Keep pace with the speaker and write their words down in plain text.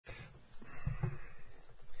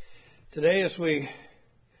Today, as we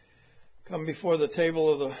come before the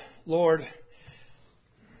table of the Lord,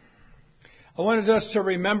 I wanted us to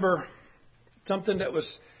remember something that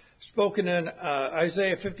was spoken in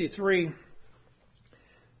Isaiah 53,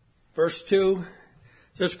 verse 2.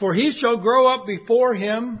 It says, "For he shall grow up before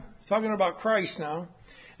him," talking about Christ now,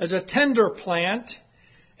 "as a tender plant,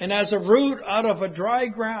 and as a root out of a dry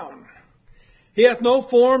ground. He hath no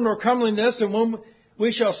form nor comeliness, and when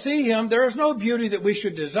we shall see him, there is no beauty that we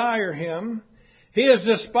should desire him. He is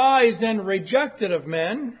despised and rejected of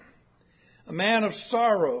men, a man of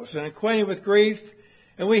sorrows and acquainted with grief.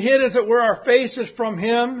 And we hid, as it were, our faces from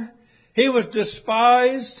him. He was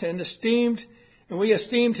despised and esteemed, and we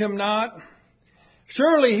esteemed him not.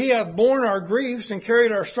 Surely he hath borne our griefs and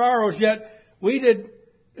carried our sorrows, yet we did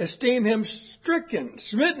esteem him stricken,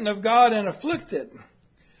 smitten of God, and afflicted.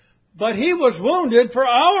 But he was wounded for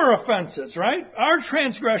our offenses," right? Our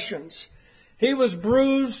transgressions. "He was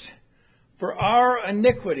bruised for our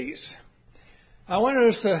iniquities." I wanted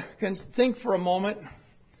us to think for a moment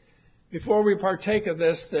before we partake of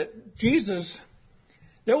this that Jesus,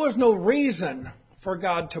 there was no reason for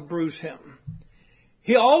God to bruise him.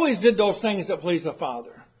 He always did those things that pleased the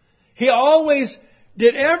Father. He always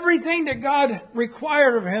did everything that God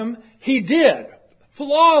required of him. He did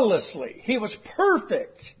flawlessly. He was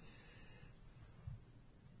perfect.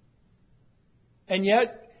 And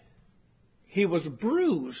yet, he was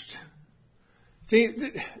bruised. See,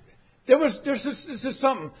 this is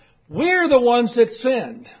something. We're the ones that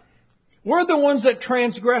sinned. We're the ones that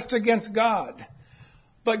transgressed against God.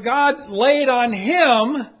 But God laid on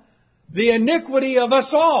him the iniquity of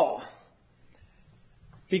us all,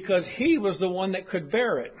 because he was the one that could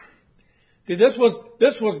bear it. See, this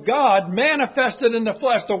was God manifested in the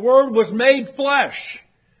flesh. The Word was made flesh.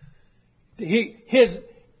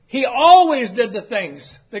 He always did the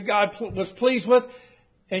things that God was pleased with,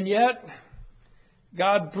 and yet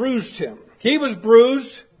God bruised him. He was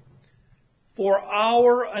bruised for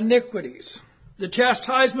our iniquities. The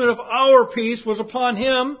chastisement of our peace was upon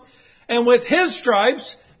him, and with his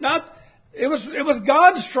stripes, it was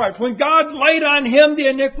God's stripes. When God laid on him the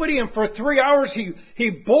iniquity, and for 3 hours he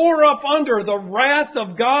bore up under the wrath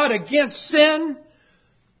of God against sin,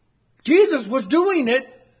 Jesus was doing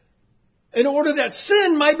it in order that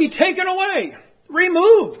sin might be taken away,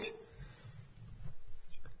 removed.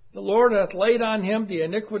 The Lord hath laid on him the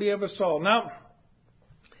iniquity of us all. Now,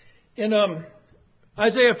 in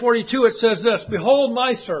Isaiah 42, it says this, "Behold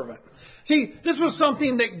my servant." See, this was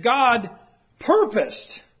something that God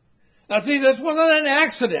purposed. Now, see, this wasn't an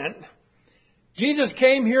accident. Jesus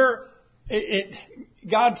came here,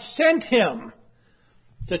 God sent him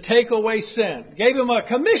to take away sin. Gave him a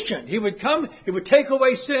commission. He would come, he would take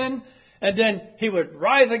away sin, and then he would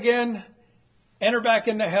rise again, enter back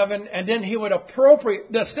into heaven, and then he would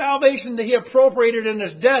appropriate the salvation that he appropriated in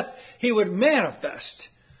his death, he would manifest.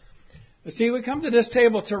 But see, we come to this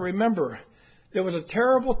table to remember there was a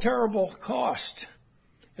terrible, terrible cost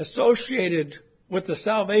associated with the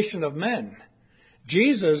salvation of men.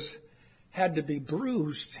 Jesus had to be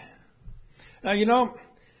bruised. Now,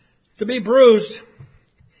 to be bruised,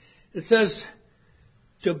 it says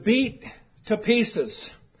to beat to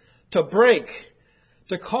pieces, to break,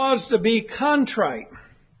 to cause to be contrite,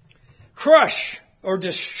 crush or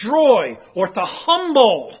destroy, or to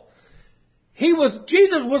humble.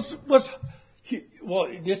 Jesus was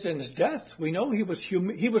this in his death, we know he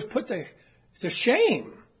was put to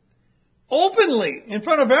shame openly in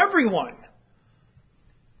front of everyone.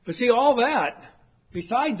 But see, all that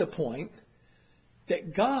beside the point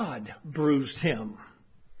that God bruised him.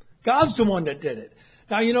 God's the one that did it.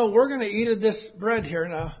 Now, we're going to eat of this bread here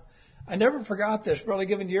now. I never forgot this. Brother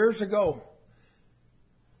Given years ago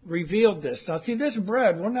revealed this. Now, see, this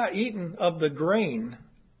bread, we're not eating of the grain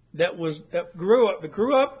that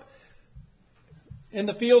grew up in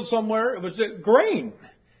the field somewhere. It was a grain.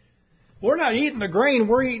 We're not eating the grain.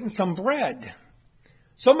 We're eating some bread.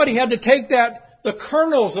 Somebody had to take the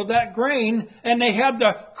kernels of that grain, and they had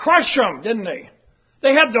to crush them, didn't they?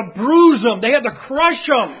 They had to bruise them. They had to crush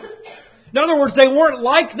them. In other words, they weren't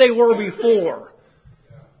like they were before.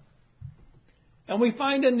 And we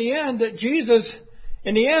find in the end that Jesus,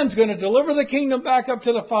 in the end, is going to deliver the kingdom back up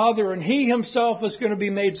to the Father, and he himself is going to be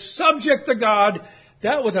made subject to God.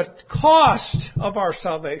 That was a cost of our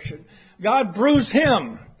salvation. God bruised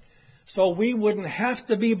him so we wouldn't have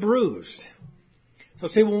to be bruised. So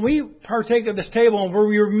see, when we partake of this table and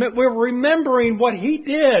we're remembering what he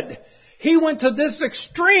did, he went to this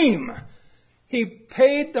extreme. He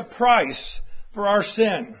paid the price for our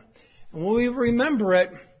sin. And when we remember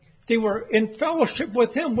it, see, we're in fellowship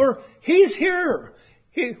with him. He's here.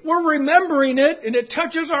 we're remembering it, and it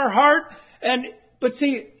touches our heart. But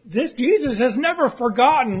see, this Jesus has never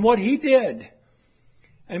forgotten what he did.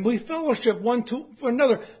 And we fellowship one to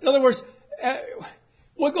another. In other words,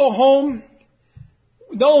 we'll go home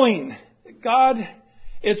knowing that God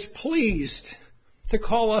is pleased to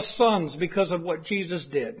call us sons because of what Jesus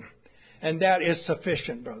did. And that is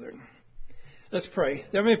sufficient, brethren. Let's pray.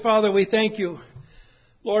 Heavenly Father, we thank you,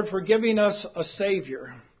 Lord, for giving us a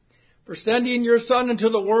Savior, for sending your Son into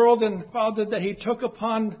the world, and Father, that he took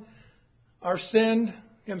upon our sin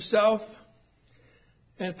himself.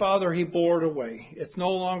 And Father, he bore it away. It's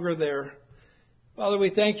no longer there. Father, we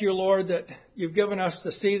thank you, Lord, that you've given us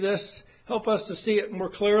to see this. Help us to see it more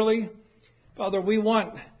clearly. Father, we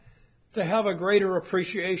want to have a greater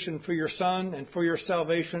appreciation for your Son and for your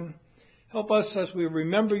salvation. Help us as we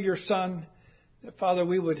remember your Son, that, Father,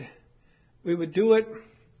 we would do it,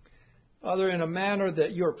 Father, in a manner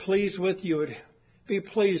that you're pleased with. You would be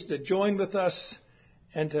pleased to join with us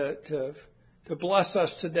and to bless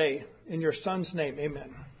us today. In your Son's name,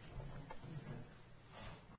 amen.